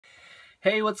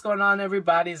Hey, what's going on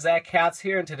everybody? Zach Katz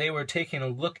here, and today we're taking a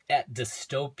look at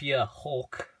Dystopia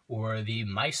Hulk, or the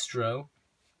Maestro.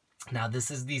 Now, this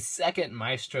is the second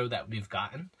Maestro that we've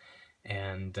gotten,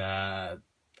 and I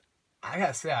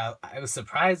gotta say, I was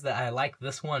surprised that I like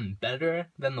this one better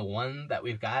than the one that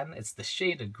we've gotten. It's the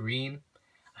shade of green.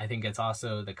 I think it's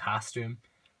also the costume,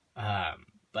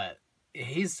 but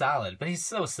he's solid, but he's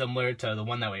so similar to the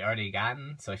one that we already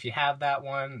gotten. So if you have that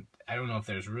one, I don't know if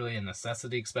there's really a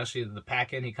necessity, especially the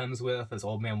pack-in he comes with as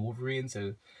Old Man Wolverine.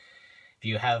 So if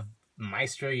you have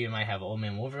Maestro, you might have Old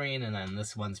Man Wolverine, and then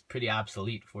this one's pretty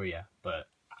obsolete for you. But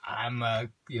I'm a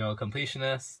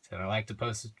completionist, and I like to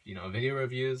post video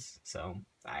reviews, so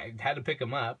I had to pick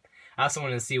him up. I also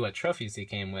wanted to see what trophies he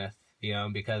came with,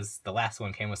 because the last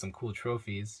one came with some cool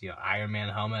trophies. Iron Man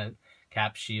helmet,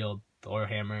 Cap shield, Thor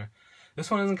hammer. This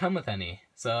one doesn't come with any,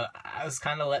 so I was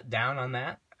kind of let down on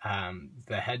that.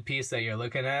 The headpiece that you're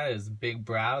looking at is Big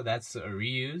Brow. That's a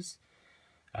reuse.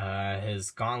 His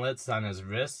gauntlets on his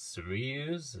wrists, a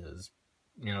reuse. His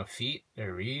feet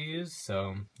are reuse.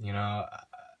 So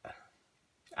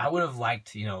I would have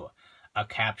liked a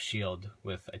Cap shield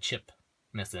with a chip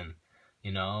missing,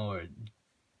 or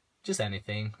just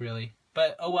anything really.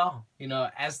 But oh well,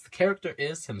 as the character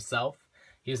is himself,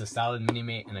 he's a solid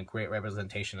Minimate and a great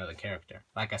representation of the character.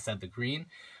 Like I said, the green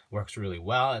works really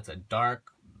well. It's a dark,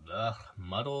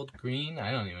 muddled green.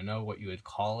 I don't even know what you would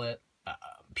call it.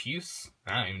 Puce?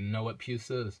 I don't even know what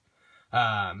puce is.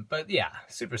 But yeah,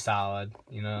 super solid,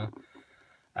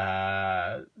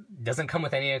 Doesn't come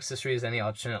with any accessories, any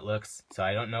alternate looks, so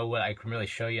I don't know what I can really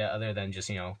show you other than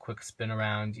just, quick spin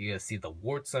around. You guys see the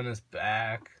warts on his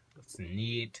back. That's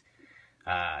neat.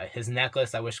 His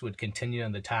necklace I wish would continue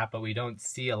on the top, but we don't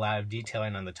see a lot of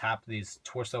detailing on the top of these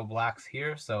torso blocks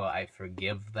here, so I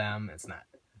forgive them. It's not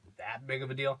that big of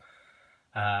a deal.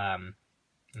 And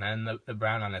then the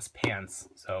brown on his pants.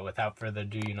 So without further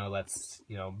ado, let's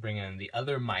bring in the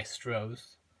other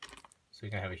Maestros, so we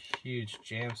can have a huge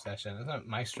jam session. Isn't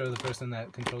Maestro the person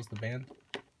that controls the band?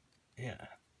 Yeah.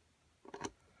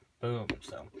 Boom.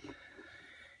 So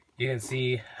you can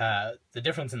see the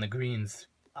difference in the greens.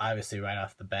 Obviously, right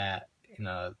off the bat,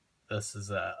 this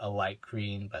is a light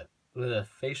green, but the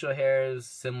facial hair is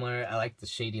similar. I like the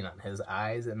shading on his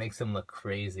eyes. It makes him look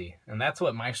crazy, and that's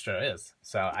what Maestro is.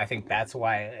 So I think that's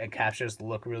why it captures the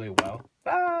look really well.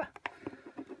 But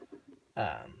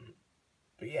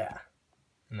yeah.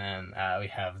 And then we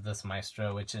have this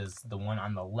Maestro, which is the one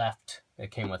on the left.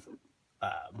 It came with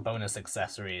bonus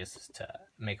accessories to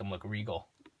make him look regal,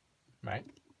 right?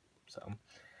 So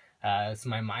it's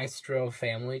my Maestro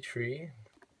family tree.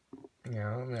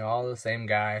 They're all the same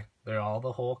guy. They're all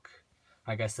the Hulk.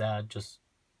 Like I said, just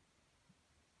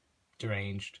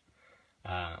deranged.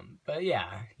 But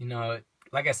yeah,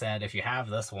 like I said, if you have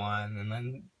this one and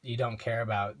then you don't care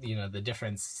about, the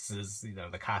differences,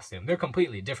 the costume. They're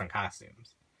completely different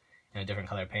costumes. Different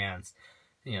color pants.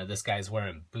 This guy's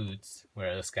wearing boots,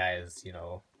 where this guy is,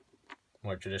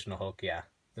 more traditional Hulk. Yeah,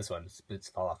 this one's boots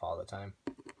fall off all the time.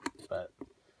 But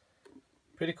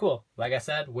pretty cool. Like I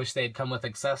said, wish they'd come with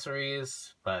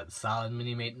accessories, but solid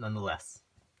Minimate nonetheless.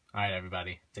 Alright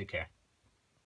everybody, take care.